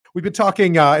We've been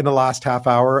talking in the last half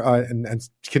hour and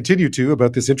continue to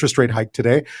about this interest rate hike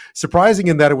today. Surprising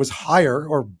in that it was higher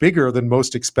or bigger than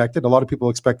most expected. A lot of people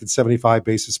expected 75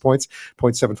 basis points,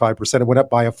 0.75%. It went up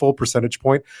by a full percentage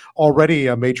point.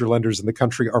 Already major lenders in the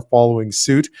country are following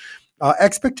suit.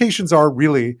 Expectations are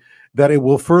really that it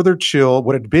will further chill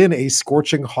what had been a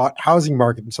scorching hot housing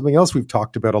market, and something else we've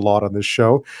talked about a lot on this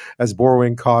show as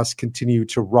borrowing costs continue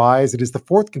to rise. It is the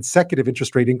fourth consecutive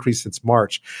interest rate increase since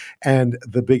March, and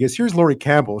the biggest. Here's Lori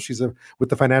Campbell. She's with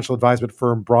the financial advisement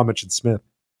firm Bromwich and Smith.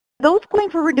 Those going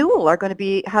for renewal are going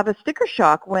to have a sticker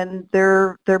shock when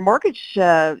their mortgage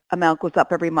amount goes up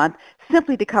every month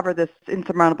simply to cover this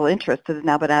insurmountable interest that has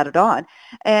now been added on.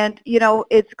 And,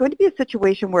 it's going to be a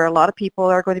situation where a lot of people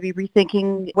are going to be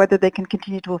rethinking whether they can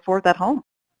continue to afford that home.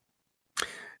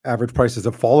 Average prices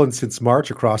have fallen since March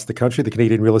across the country. The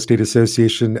Canadian Real Estate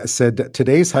Association said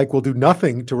today's hike will do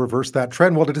nothing to reverse that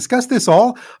trend. Well, to discuss this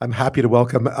all, I'm happy to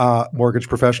welcome mortgage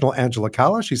professional Angela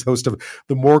Calla. She's host of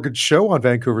The Mortgage Show on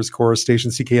Vancouver's Chorus station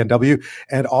CKNW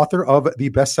and author of the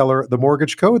bestseller The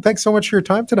Mortgage Code. Thanks so much for your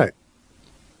time tonight.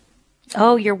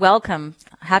 Oh, you're welcome.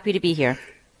 Happy to be here.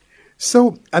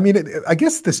 So, I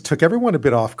guess this took everyone a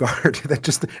bit off guard. That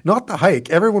just not the hike.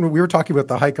 We were talking about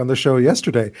the hike on the show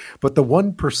yesterday, but the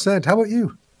 1%. How about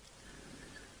you?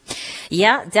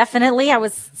 Yeah, definitely. I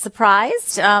was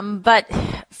surprised. But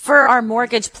for our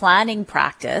mortgage planning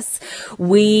practice,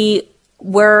 we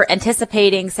were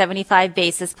anticipating 75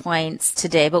 basis points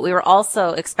today, but we were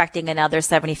also expecting another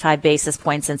 75 basis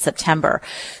points in September.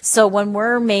 So when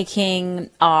we're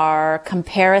making our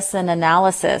comparison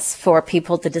analysis for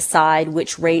people to decide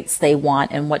which rates they want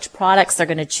and which products they're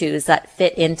going to choose that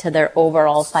fit into their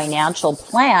overall financial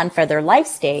plan for their life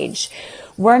stage,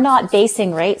 we're not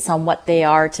basing rates on what they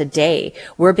are today.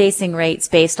 We're basing rates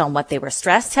based on what they were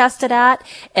stress tested at,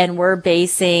 and we're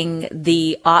basing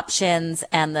the options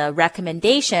and the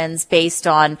recommendations based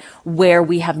on where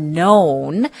we have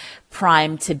known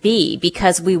prime to be,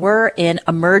 because we were in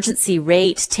emergency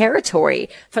rate territory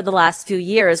for the last few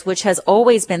years, which has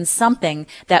always been something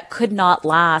that could not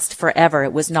last forever.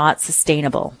 It was not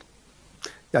sustainable.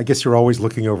 I guess you're always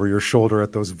looking over your shoulder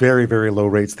at those very, very low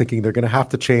rates, thinking they're going to have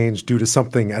to change due to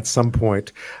something at some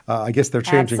point. I guess they're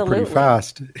changing Absolutely. pretty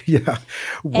fast. Yeah.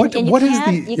 You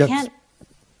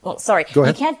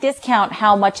can't discount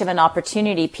how much of an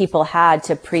opportunity people had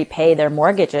to prepay their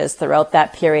mortgages throughout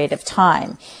that period of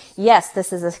time. Yes,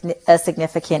 this is a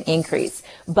significant increase,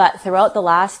 but throughout the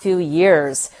last few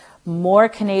years, more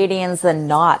Canadians than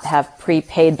not have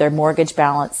prepaid their mortgage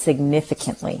balance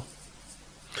significantly.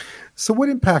 So what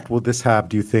impact will this have,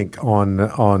 do you think,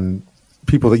 on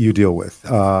people that you deal with?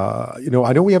 I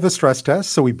know we have the stress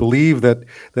test, so we believe that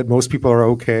most people are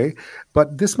okay,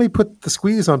 but this may put the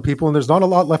squeeze on people, and there's not a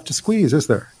lot left to squeeze, is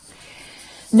there?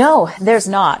 No, there's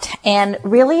not. And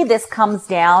really, this comes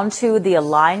down to the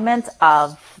alignment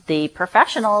of the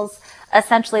professionals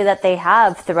essentially that they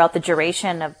have throughout the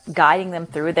duration of guiding them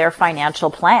through their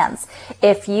financial plans.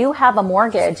 If you have a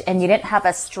mortgage and you didn't have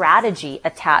a strategy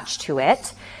attached to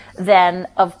it, then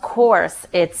of course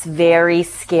it's very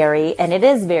scary and it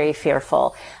is very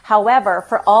fearful. However,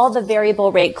 for all the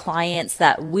variable rate clients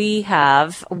that we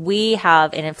have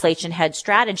an inflation hedge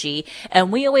strategy,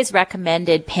 and we always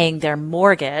recommended paying their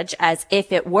mortgage as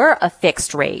if it were a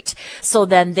fixed rate. So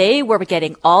then they were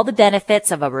getting all the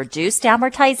benefits of a reduced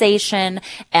amortization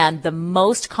and the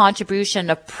most contribution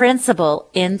of principal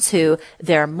into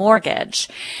their mortgage.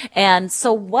 And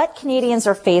so what Canadians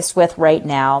are faced with right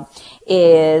now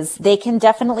is they can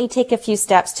definitely take a few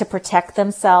steps to protect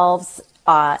themselves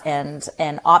and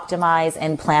optimize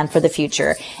and plan for the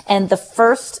future. And the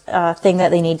first thing that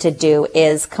they need to do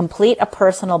is complete a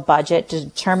personal budget to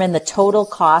determine the total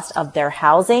cost of their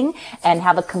housing and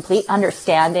have a complete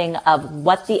understanding of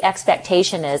what the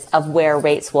expectation is of where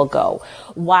rates will go.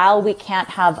 While we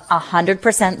can't have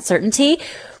 100% certainty,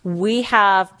 we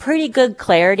have pretty good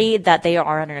clarity that they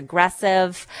are on an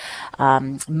aggressive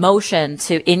motion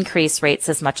to increase rates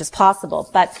as much as possible.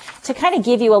 But to kind of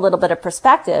give you a little bit of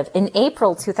perspective, in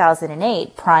April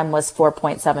 2008, prime was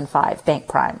 4.75, bank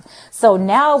prime. So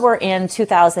now we're in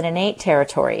 2008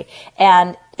 territory.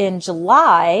 And in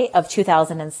July of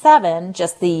 2007,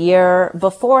 just the year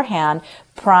beforehand,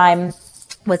 prime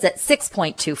was at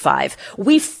 6.25.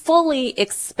 We fully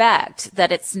expect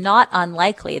that it's not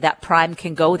unlikely that prime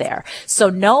can go there. So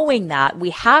knowing that,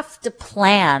 we have to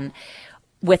plan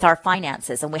with our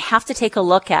finances, and we have to take a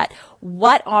look at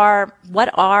what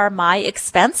are my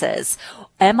expenses?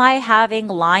 Am I having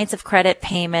lines of credit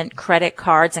payment, credit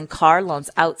cards, and car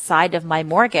loans outside of my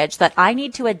mortgage that I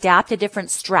need to adapt a different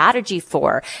strategy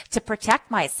for to protect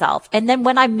myself? And then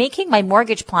when I'm making my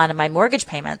mortgage plan and my mortgage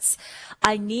payments,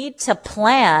 I need to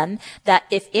plan that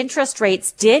if interest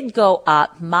rates did go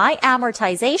up, my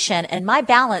amortization and my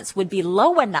balance would be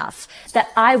low enough that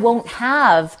I won't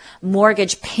have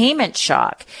mortgage payment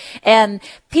shock. And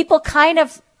people kind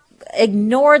of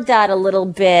ignored that a little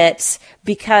bit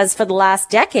because for the last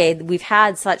decade, we've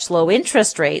had such low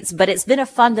interest rates, but it's been a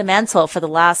fundamental for the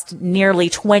last nearly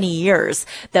 20 years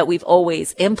that we've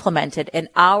always implemented in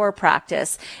our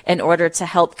practice in order to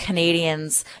help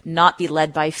Canadians not be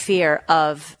led by fear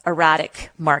of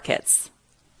erratic markets.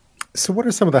 So what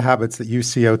are some of the habits that you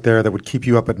see out there that would keep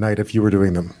you up at night if you were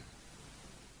doing them?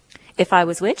 If I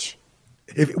was which?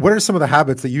 What are some of the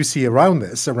habits that you see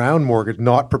around mortgage,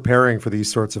 not preparing for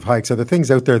these sorts of hikes? Are there things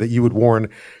out there that you would warn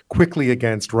quickly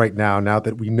against right now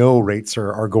that we know rates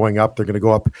are going up? They're going to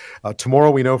go up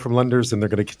tomorrow, we know from lenders, and they're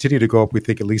going to continue to go up, we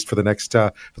think, at least for the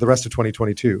rest of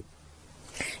 2022.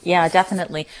 Yeah,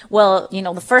 definitely. Well,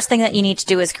 the first thing that you need to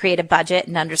do is create a budget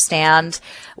and understand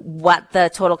what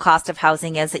the total cost of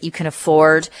housing is that you can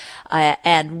afford,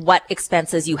 and what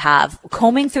expenses you have.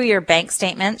 Combing through your bank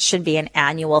statements should be an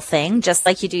annual thing, just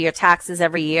like you do your taxes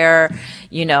every year.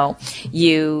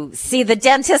 You see the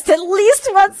dentist at least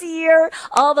once a year,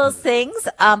 all those things.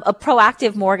 A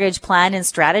proactive mortgage plan and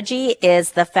strategy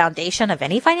is the foundation of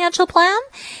any financial plan.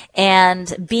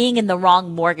 And being in the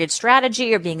wrong mortgage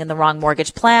strategy or being in the wrong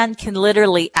mortgage plan can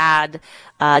literally add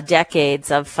decades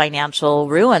of financial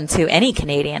ruin to any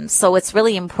Canadian. So it's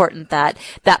really important that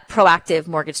proactive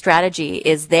mortgage strategy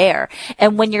is there.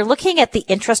 And when you're looking at the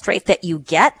interest rate that you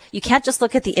get, you can't just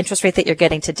look at the interest rate that you're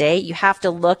getting today. You have to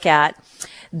look at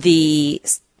the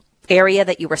area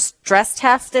that you were stress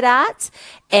tested at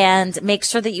and make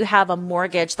sure that you have a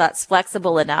mortgage that's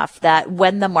flexible enough that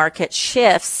when the market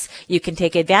shifts, you can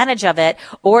take advantage of it.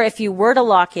 Or if you were to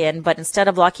lock in, but instead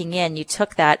of locking in, you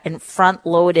took that and front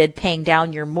loaded paying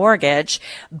down your mortgage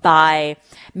by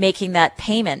making that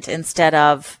payment instead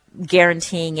of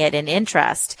guaranteeing it in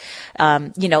interest.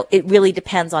 It really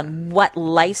depends on what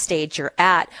life stage you're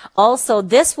at. Also,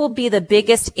 this will be the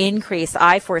biggest increase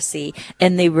I foresee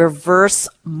in the reverse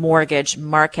mortgage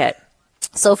market.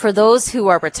 So for those who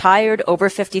are retired over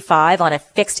 55 on a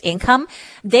fixed income,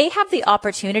 they have the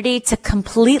opportunity to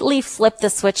completely flip the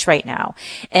switch right now.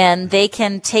 And they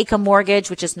can take a mortgage,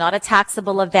 which is not a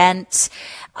taxable event,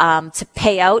 to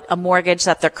pay out a mortgage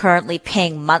that they're currently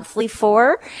paying monthly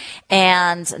for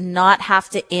and not have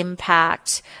to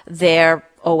impact their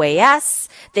OAS.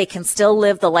 They can still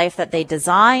live the life that they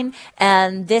design.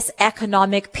 And this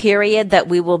economic period that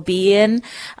we will be in,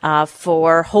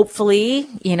 for hopefully,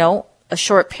 a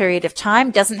short period of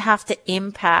time doesn't have to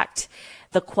impact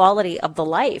the quality of the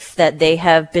life that they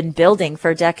have been building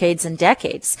for decades and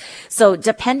decades. So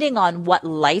depending on what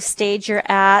life stage you're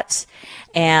at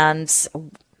and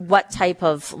what type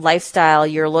of lifestyle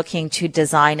you're looking to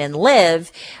design and live,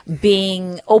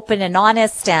 being open and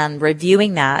honest and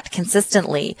reviewing that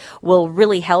consistently will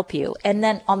really help you. And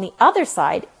then on the other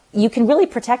side, you can really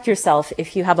protect yourself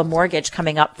if you have a mortgage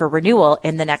coming up for renewal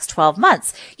in the next 12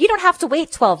 months. You don't have to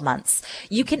wait 12 months.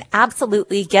 You can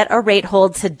absolutely get a rate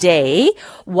hold today,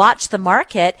 watch the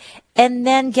market, and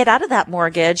then get out of that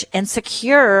mortgage and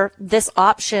secure this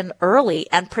option early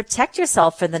and protect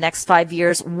yourself for the next 5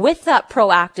 years with that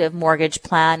proactive mortgage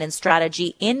plan and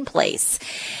strategy in place.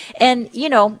 And,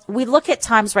 we look at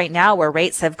times right now where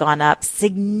rates have gone up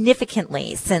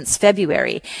significantly since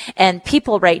February, and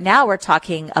people right now are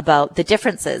talking about the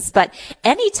differences. But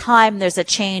anytime there's a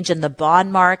change in the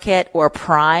bond market or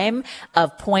prime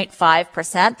of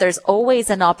 0.5%, there's always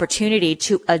an opportunity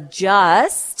to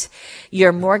adjust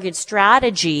your mortgage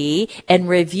strategy and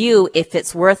review if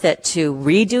it's worth it to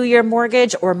redo your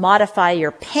mortgage or modify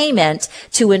your payment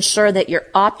to ensure that you're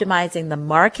optimizing the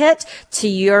market to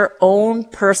your own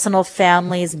personal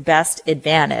family's best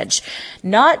advantage.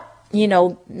 Not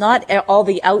all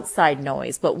the outside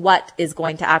noise, but what is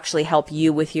going to actually help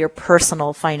you with your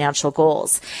personal financial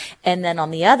goals. And then on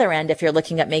the other end, if you're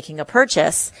looking at making a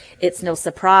purchase, it's no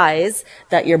surprise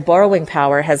that your borrowing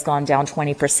power has gone down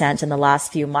 20% in the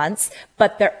last few months,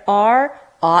 but there are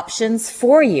options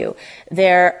for you.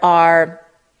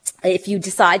 If you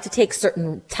decide to take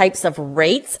certain types of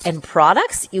rates and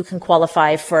products, you can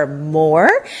qualify for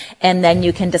more, and then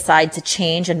you can decide to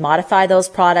change and modify those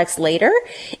products later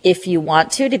if you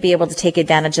want to be able to take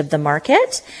advantage of the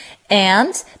market.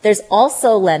 And there's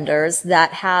also lenders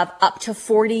that have up to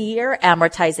 40-year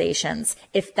amortizations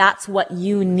if that's what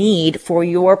you need for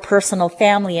your personal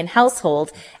family and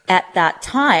household at that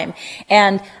time.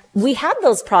 And we had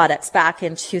those products back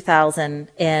in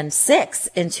 2006,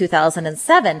 in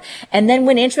 2007. And then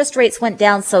when interest rates went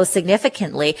down so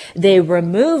significantly, they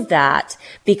removed that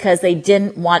because they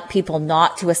didn't want people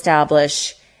not to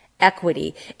establish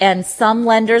equity. And some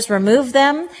lenders remove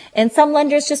them and some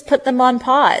lenders just put them on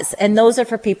pause. And those are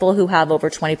for people who have over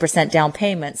 20% down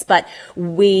payments. But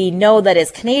we know that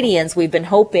as Canadians, we've been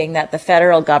hoping that the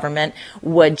federal government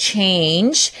would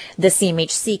change the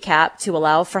CMHC cap to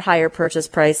allow for higher purchase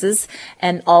prices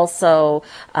and also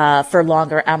for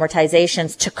longer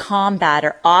amortizations to combat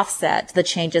or offset the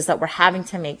changes that we're having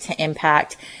to make to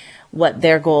impact what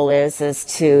their goal is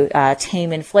to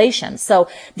tame inflation. So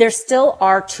there still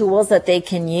are tools that they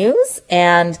can use,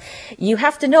 and you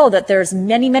have to know that there's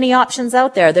many, many options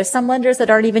out there. There's some lenders that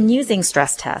aren't even using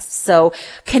stress tests. So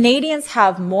Canadians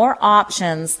have more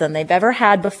options than they've ever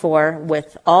had before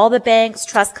with all the banks,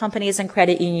 trust companies, and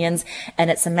credit unions, and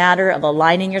it's a matter of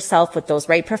aligning yourself with those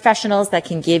right professionals that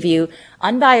can give you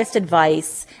unbiased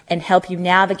advice and help you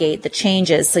navigate the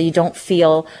changes so you don't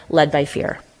feel led by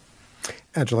fear.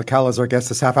 Angela Calla is our guest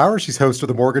this half hour. She's host of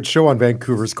The Mortgage Show on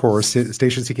Vancouver's core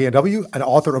station CKNW and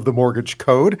author of The Mortgage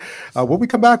Code. When we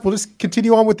come back, we'll just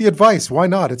continue on with the advice. Why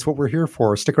not? It's what we're here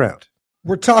for. Stick around.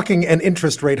 We're talking an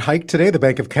interest rate hike today. The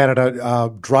Bank of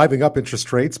Canada driving up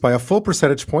interest rates by a full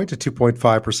percentage point to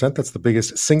 2.5%. That's the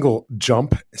biggest single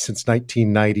jump since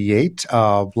 1998.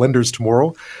 Lenders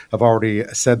tomorrow have already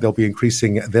said they'll be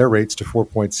increasing their rates to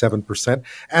 4.7%.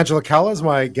 Angela Calla is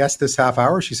my guest this half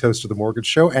hour. She's host of The Mortgage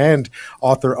Show and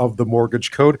author of The Mortgage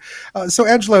Code. So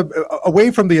Angela, away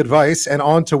from the advice and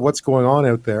on to what's going on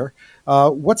out there,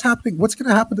 what's happening? What's going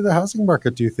to happen to the housing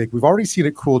market, do you think? We've already seen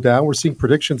it cool down. We're seeing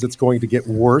predictions it's going to get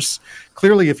worse.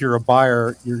 Clearly, if you're a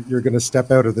buyer, you're going to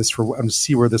step out of this and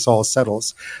see where this all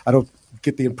settles. I don't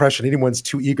get the impression anyone's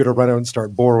too eager to run out and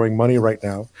start borrowing money right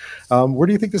now. Where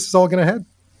do you think this is all going to head?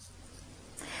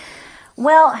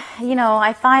 Well,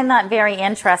 I find that very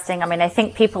interesting. I mean, I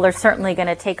think people are certainly going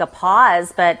to take a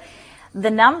pause, but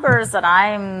the numbers that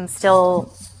I'm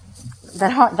still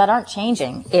that aren't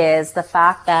changing is the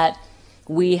fact that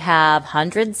we have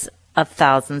hundreds of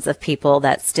thousands of people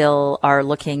that still are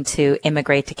looking to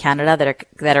immigrate to Canada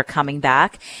that are coming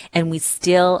back, and we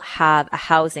still have a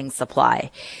housing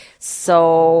supply.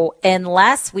 So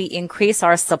unless we increase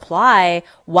our supply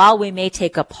while we may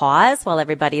take a pause while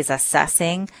everybody's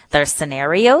assessing their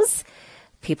scenarios,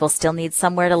 people still need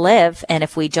somewhere to live. And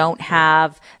if we don't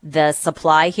have the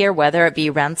supply here, whether it be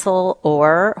rental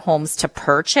or homes to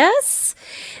purchase,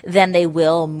 then they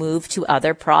will move to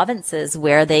other provinces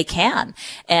where they can.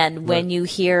 And when you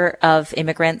hear of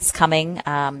immigrants coming,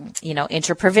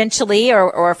 interprovincially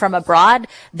or from abroad,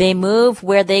 they move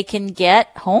where they can get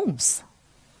homes.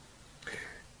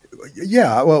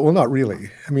 Yeah, well, not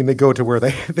really. I mean, they go to where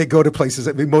they go to places.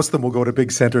 I mean, most of them will go to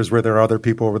big centers where there are other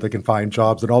people where they can find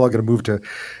jobs, and all are going to move to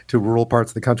rural parts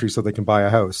of the country so they can buy a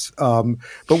house.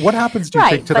 But what happens, do you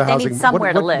think, to the housing? Need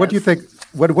somewhere to live. What do you think?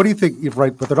 What do you think?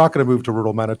 Right, but they're not going to move to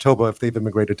rural Manitoba if they've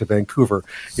immigrated to Vancouver.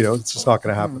 It's just not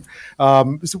going to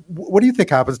happen. So what do you think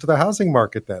happens to the housing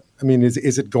market then? I mean,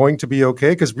 is it going to be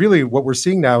okay? Because really, what we're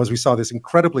seeing now is we saw this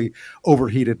incredibly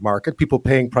overheated market, people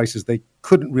paying prices they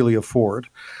couldn't really afford.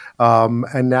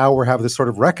 And now we're having this sort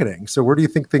of reckoning. So where do you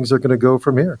think things are going to go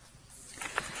from here?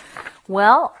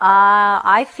 Well,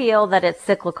 I feel that it's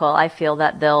cyclical. I feel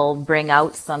that they'll bring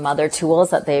out some other tools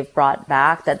that they've brought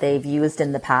back that they've used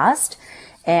in the past.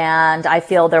 And I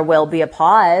feel there will be a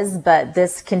pause, but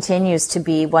this continues to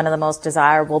be one of the most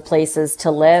desirable places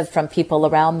to live from people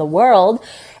around the world.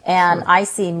 And I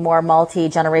see more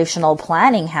multi-generational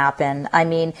planning happen. I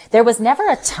mean, there was never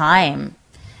a time,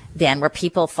 Dan, where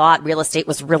people thought real estate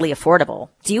was really affordable.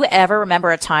 Do you ever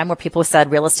remember a time where people said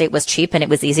real estate was cheap and it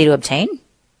was easy to obtain?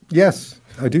 Yes,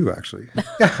 I do actually.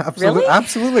 Yeah, absolutely. Really?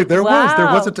 Absolutely. There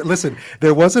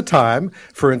was a time,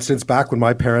 for instance, back when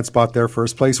my parents bought their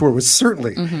first place where it was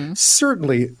certainly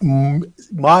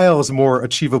miles more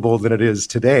achievable than it is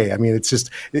today. I mean,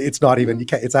 it's not even,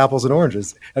 it's apples and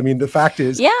oranges. I mean, the fact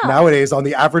is nowadays on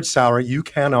the average salary, you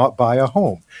cannot buy a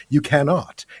home. You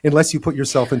cannot, unless you put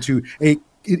yourself into a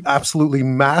absolutely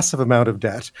massive amount of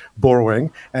debt,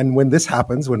 borrowing. And when this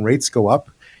happens, when rates go up,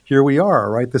 here we are,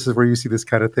 right? This is where you see this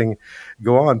kind of thing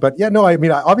go on. But yeah, no, I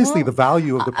mean, obviously the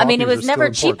value of the properties it was never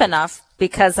cheap enough.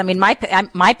 Because,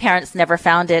 my parents never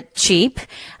found it cheap,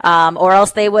 or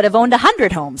else they would have owned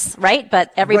 100 homes, right? But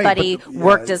everybody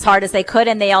worked as hard as they could,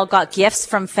 and they all got gifts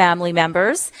from family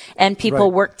members, and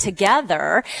people worked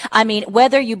together. I mean,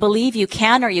 whether you believe you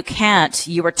can or you can't,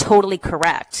 you are totally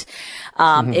correct.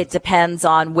 It depends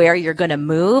on where you're going to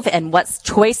move and what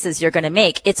choices you're going to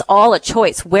make. It's all a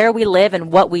choice. Where we live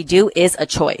and what we do is a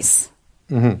choice.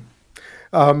 Mm-hmm.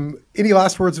 Any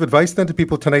last words of advice then to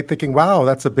people tonight thinking, wow,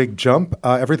 that's a big jump.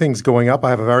 Everything's going up. I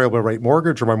have a variable rate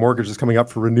mortgage, or my mortgage is coming up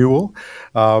for renewal.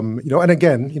 And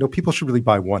again, people should really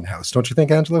buy one house. Don't you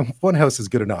think, Angela? One house is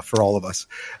good enough for all of us.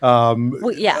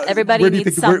 Everybody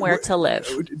needs somewhere to live.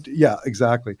 Yeah,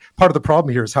 exactly. Part of the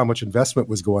problem here is how much investment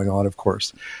was going on, of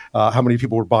course. How many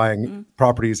people were buying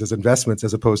properties as investments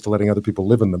as opposed to letting other people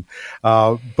live in them.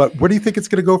 But where do you think it's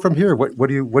going to go from here? What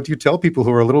do you tell people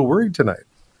who are a little worried tonight?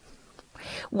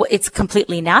 Well, it's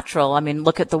completely natural. I mean,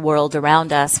 look at the world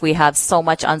around us. We have so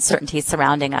much uncertainty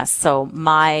surrounding us. So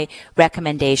my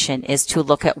recommendation is to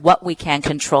look at what we can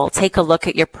control. Take a look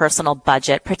at your personal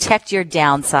budget, protect your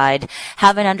downside,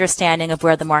 have an understanding of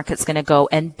where the market's going to go,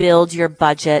 and build your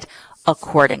budget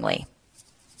accordingly.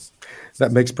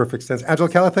 That makes perfect sense. Angela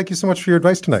Calla, thank you so much for your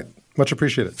advice tonight. Much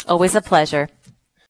appreciated. Always a pleasure.